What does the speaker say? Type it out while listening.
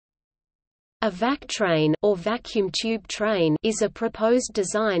A Vactrain, or vacuum tube train, is a proposed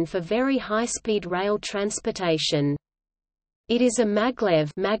design for very high-speed rail transportation. It is a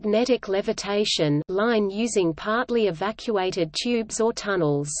maglev magnetic levitation line using partly evacuated tubes or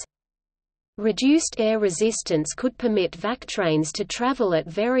tunnels. Reduced air resistance could permit Vactrains to travel at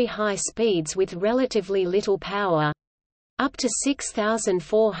very high speeds with relatively little power, up to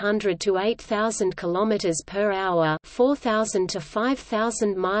 6,400 to 8,000 km per hour, 4,000 to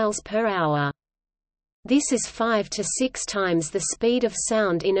 5,000 miles per hour. This is 5 to 6 times the speed of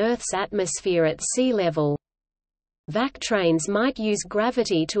sound in Earth's atmosphere at sea level. Vactrains might use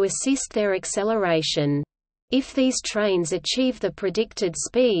gravity to assist their acceleration. If these trains achieve the predicted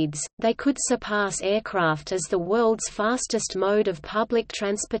speeds, they could surpass aircraft as the world's fastest mode of public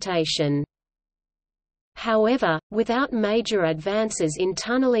transportation. However, without major advances in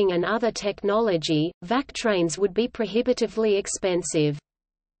tunneling and other technology, Vactrains would be prohibitively expensive.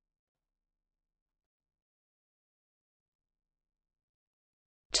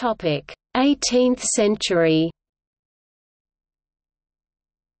 Topic: 18th century.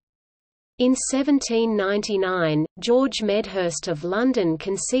 In 1799, George Medhurst of London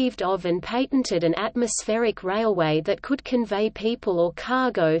conceived of and patented an atmospheric railway that could convey people or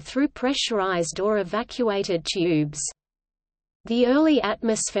cargo through pressurized or evacuated tubes. The early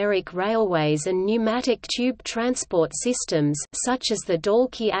atmospheric railways and pneumatic tube transport systems, such as the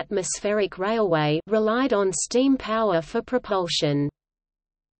Dalkey Atmospheric Railway, relied on steam power for propulsion.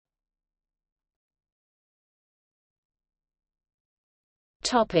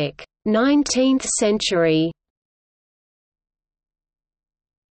 Topic: 19th century.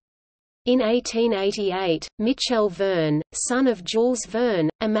 In 1888, Michel Verne, son of Jules Verne,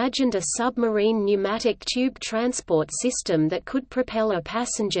 imagined a submarine pneumatic tube transport system that could propel a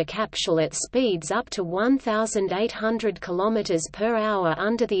passenger capsule at speeds up to 1,800 km per hour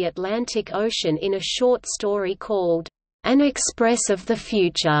under the Atlantic Ocean in a short story called An Express of the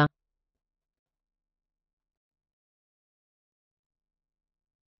Future.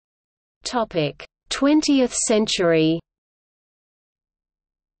 Topic: 20th century.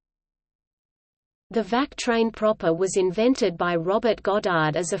 The Vactrain proper was invented by Robert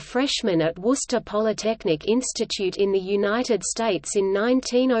Goddard as a freshman at Worcester Polytechnic Institute in the United States in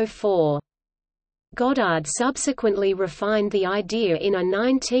 1904. Goddard subsequently refined the idea in a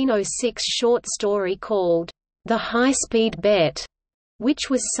 1906 short story called The High-Speed Bet, which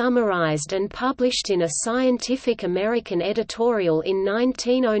was summarized and published in a Scientific American editorial in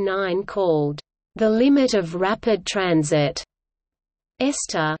 1909 called The Limit of Rapid Transit.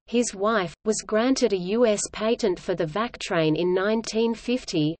 Esther, his wife, was granted a U.S. patent for the Vactrain in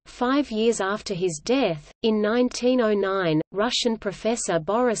 1950, 5 years after his death. In 1909, Russian professor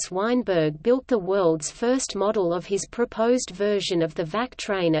Boris Weinberg built the world's first model of his proposed version of the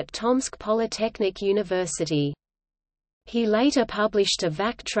Vactrain at Tomsk Polytechnic University. He later published a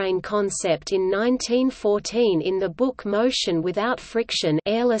Vactrain concept in 1914 in the book Motion Without Friction,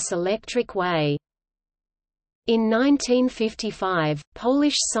 Airless Electric Way. In 1955,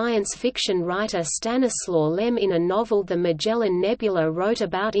 Polish science fiction writer Stanislaw Lem in a novel The Magellan Nebula wrote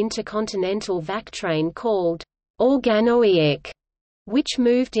about intercontinental Vactrain called Organoic, which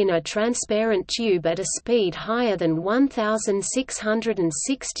moved in a transparent tube at a speed higher than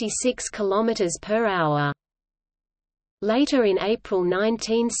 1,666 km per hour. Later in April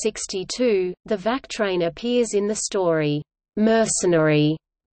 1962, the Vactrain appears in the story, Mercenary,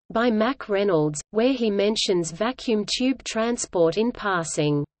 by Mack Reynolds, where he mentions vacuum tube transport in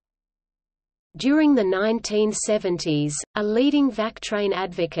passing. During the 1970s, a leading Vactrain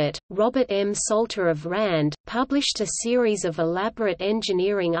advocate, Robert M. Salter of RAND, published a series of elaborate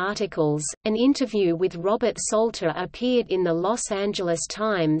engineering articles. An interview with Robert Salter appeared in the Los Angeles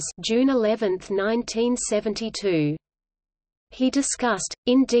Times, June 11, 1972. He discussed,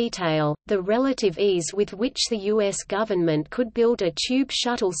 in detail, the relative ease with which the U.S. government could build a tube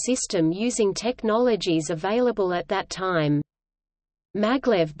shuttle system using technologies available at that time.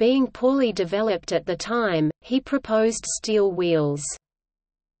 Maglev being poorly developed at the time, he proposed steel wheels.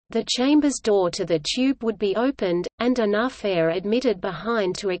 The chamber's door to the tube would be opened, and enough air admitted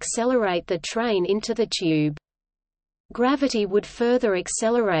behind to accelerate the train into the tube. Gravity would further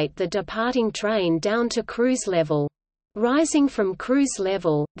accelerate the departing train down to cruise level. Rising from cruise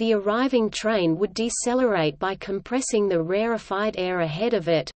level, the arriving train would decelerate by compressing the rarefied air ahead of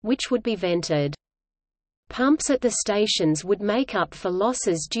it, which would be vented. Pumps at the stations would make up for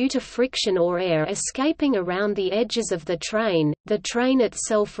losses due to friction or air escaping around the edges of the train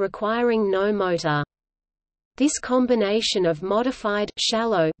itself requiring no motor. This combination of modified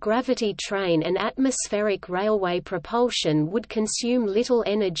shallow gravity train and atmospheric railway propulsion would consume little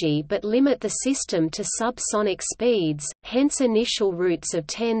energy but limit the system to subsonic speeds, hence initial routes of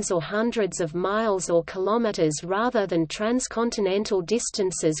tens or hundreds of miles or kilometers rather than transcontinental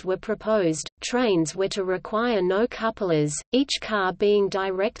distances were proposed. Trains were to require no couplers, each car being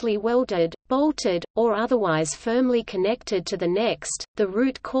directly welded, bolted, or otherwise firmly connected to the next, the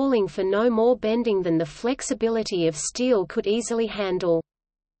route calling for no more bending than the flexibility of steel could easily handle.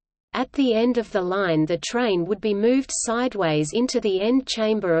 At the end of the line, the train would be moved sideways into the end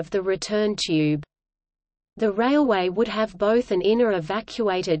chamber of the return tube. The railway would have both an inner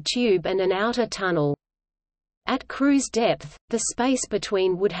evacuated tube and an outer tunnel. At cruise depth, the space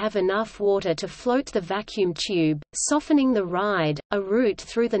between would have enough water to float the vacuum tube, softening the ride. A route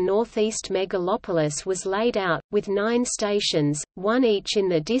through the northeast megalopolis was laid out, with 9 stations, one each in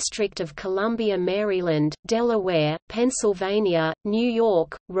the District of Columbia, Maryland, Delaware, Pennsylvania, New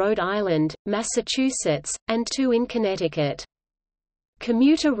York, Rhode Island, Massachusetts, and 2 in Connecticut.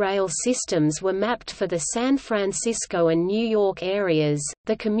 Commuter rail systems were mapped for the San Francisco and New York areas,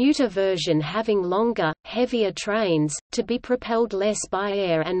 the commuter version having longer, heavier trains, to be propelled less by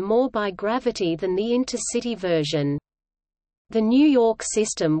air and more by gravity than the intercity version. The New York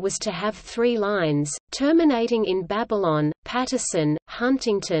system was to have 3 lines, terminating in Babylon, Paterson,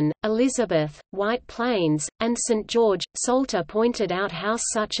 Huntington, Elizabeth, White Plains, and St. George. Salter pointed out how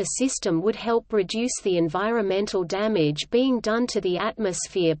such a system would help reduce the environmental damage being done to the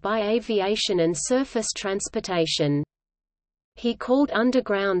atmosphere by aviation and surface transportation. He called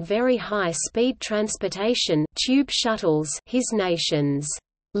underground very high-speed transportation tube shuttles his nation's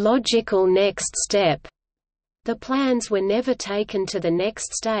logical next step. The plans were never taken to the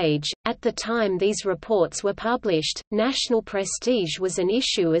next stage. At the time these reports were published, national prestige was an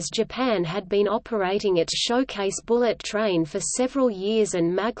issue as Japan had been operating its showcase bullet train for several years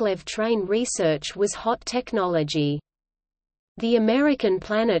and maglev train research was hot technology. The American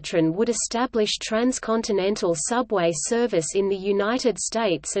Planetron would establish transcontinental subway service in the United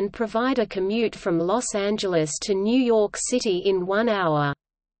States and provide a commute from Los Angeles to New York City in 1 hour.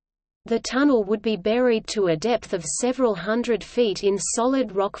 The tunnel would be buried to a depth of several hundred feet in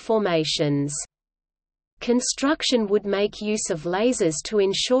solid rock formations. Construction would make use of lasers to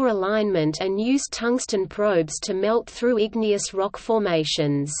ensure alignment and use tungsten probes to melt through igneous rock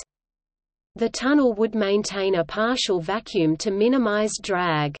formations. The tunnel would maintain a partial vacuum to minimize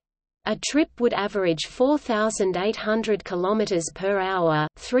drag. A trip would average 4,800 km per hour,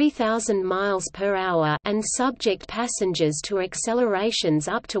 3,000 miles per hour, and subject passengers to accelerations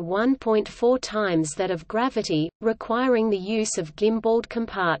up to 1.4 times that of gravity, requiring the use of gimbaled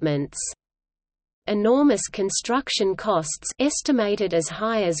compartments. Enormous construction costs, estimated as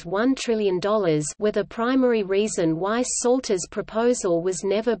high as $1 trillion, were the primary reason why Salter's proposal was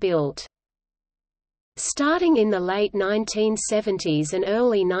never built. Starting in the late 1970s and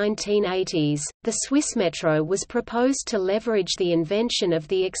early 1980s, the Swiss Metro was proposed to leverage the invention of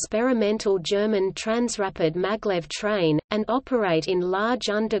the experimental German Transrapid maglev train, and operate in large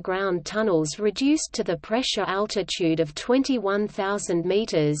underground tunnels reduced to the pressure altitude of 21,000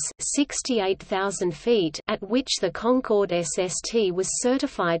 meters (68,000 feet), at which the Concorde SST was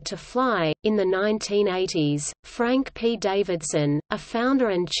certified to fly. In the 1980s, Frank P. Davidson, a founder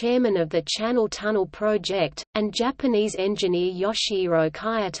and chairman of the Channel Tunnel project, and Japanese engineer Yoshihiro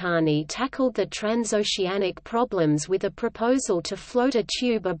Kayatani tackled the transoceanic problems with a proposal to float a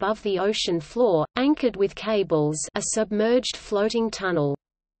tube above the ocean floor, anchored with cables, a submerged floating tunnel.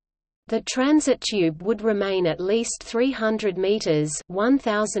 The transit tube would remain at least 300 meters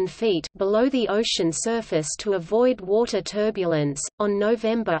 (1,000 feet) below the ocean surface to avoid water turbulence. On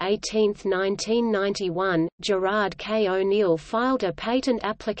November 18, 1991, Gerard K. O'Neill filed a patent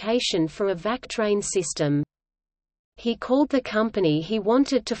application for a Vactrain system. He called the company he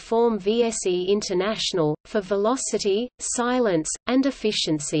wanted to form VSE International, for velocity, silence, and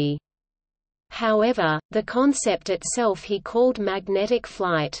efficiency. However, the concept itself he called magnetic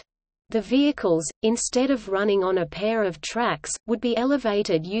flight. The vehicles, instead of running on a pair of tracks, would be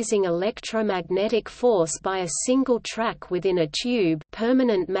elevated using electromagnetic force by a single track within a tube,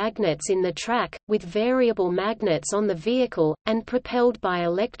 permanent magnets in the track, with variable magnets on the vehicle, and propelled by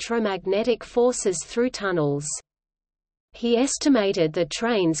electromagnetic forces through tunnels. He estimated the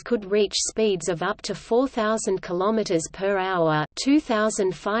trains could reach speeds of up to 4,000 km per hour,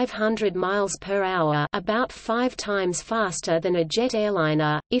 2,500 miles per hour, about 5 times faster than a jet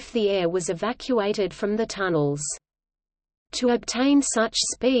airliner, if the air was evacuated from the tunnels. To obtain such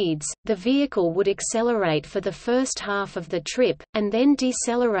speeds, the vehicle would accelerate for the first half of the trip, and then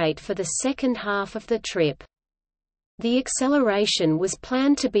decelerate for the second half of the trip. The acceleration was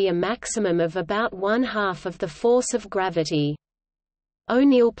planned to be a maximum of about 1/2 of the force of gravity.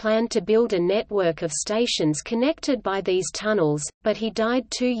 O'Neill planned to build a network of stations connected by these tunnels, but he died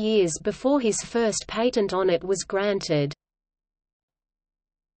 2 years before his first patent on it was granted.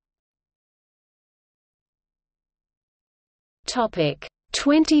 Topic: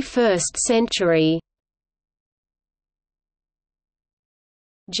 21st century.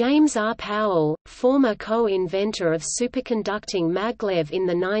 James R. Powell, former co-inventor of superconducting maglev in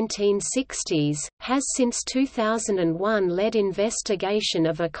the 1960s, has since 2001 led investigation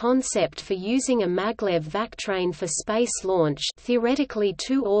of a concept for using a maglev Vactrain for space launch, theoretically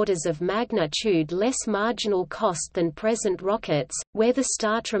 2 orders of magnitude less marginal cost than present rockets, where the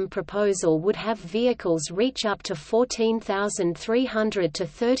Startram proposal would have vehicles reach up to 14,300 to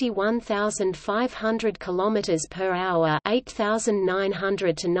 31,500 km per hour,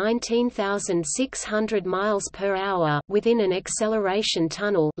 8,900 to 19,600 miles per hour within an acceleration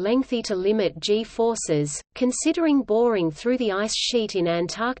tunnel lengthy to limit g-forces, considering boring through the ice sheet in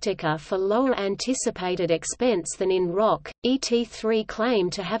Antarctica for lower anticipated expense than in rock. ET3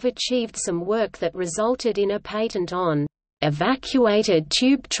 claimed to have achieved some work that resulted in a patent on evacuated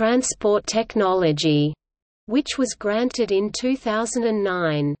tube transport technology, which was granted in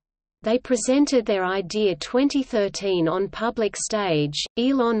 2009. They presented their idea 2013 on public stage.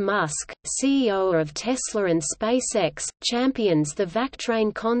 Elon Musk, CEO of Tesla and SpaceX, champions the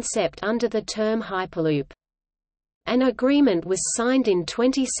Vactrain concept under the term Hyperloop. An agreement was signed in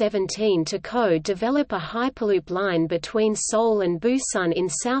 2017 to co-develop a Hyperloop line between Seoul and Busan in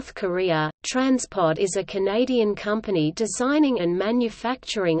South Korea. Transpod is a Canadian company designing and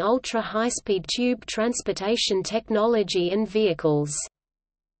manufacturing ultra-high-speed tube transportation technology and vehicles.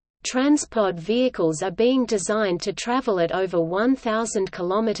 Transpod vehicles are being designed to travel at over 1,000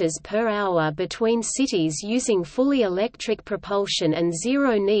 km per hour between cities using fully electric propulsion and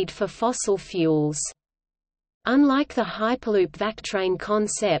zero need for fossil fuels. Unlike the Hyperloop Vactrain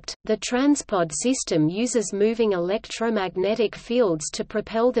concept, the Transpod system uses moving electromagnetic fields to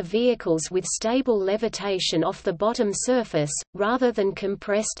propel the vehicles with stable levitation off the bottom surface, rather than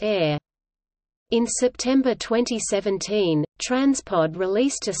compressed air. In September 2017, Transpod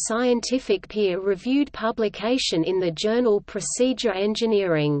released a scientific peer-reviewed publication in the journal Procedure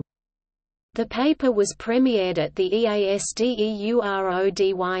Engineering. The paper was premiered at the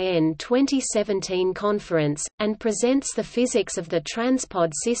EASDEURODYN 2017 conference, and presents the physics of the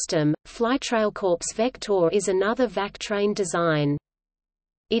Transpod system. Flytrailcorp's Vector is another Vactrain design.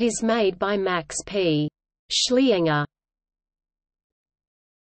 It is made by Max P. Schlienger.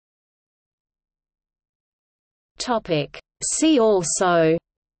 See also: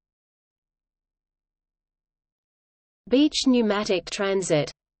 Beach pneumatic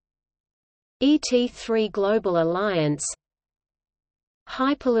transit, ET3 Global Alliance,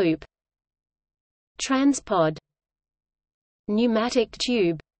 Hyperloop, Transpod, Pneumatic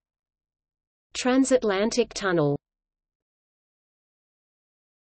tube, Transatlantic tunnel.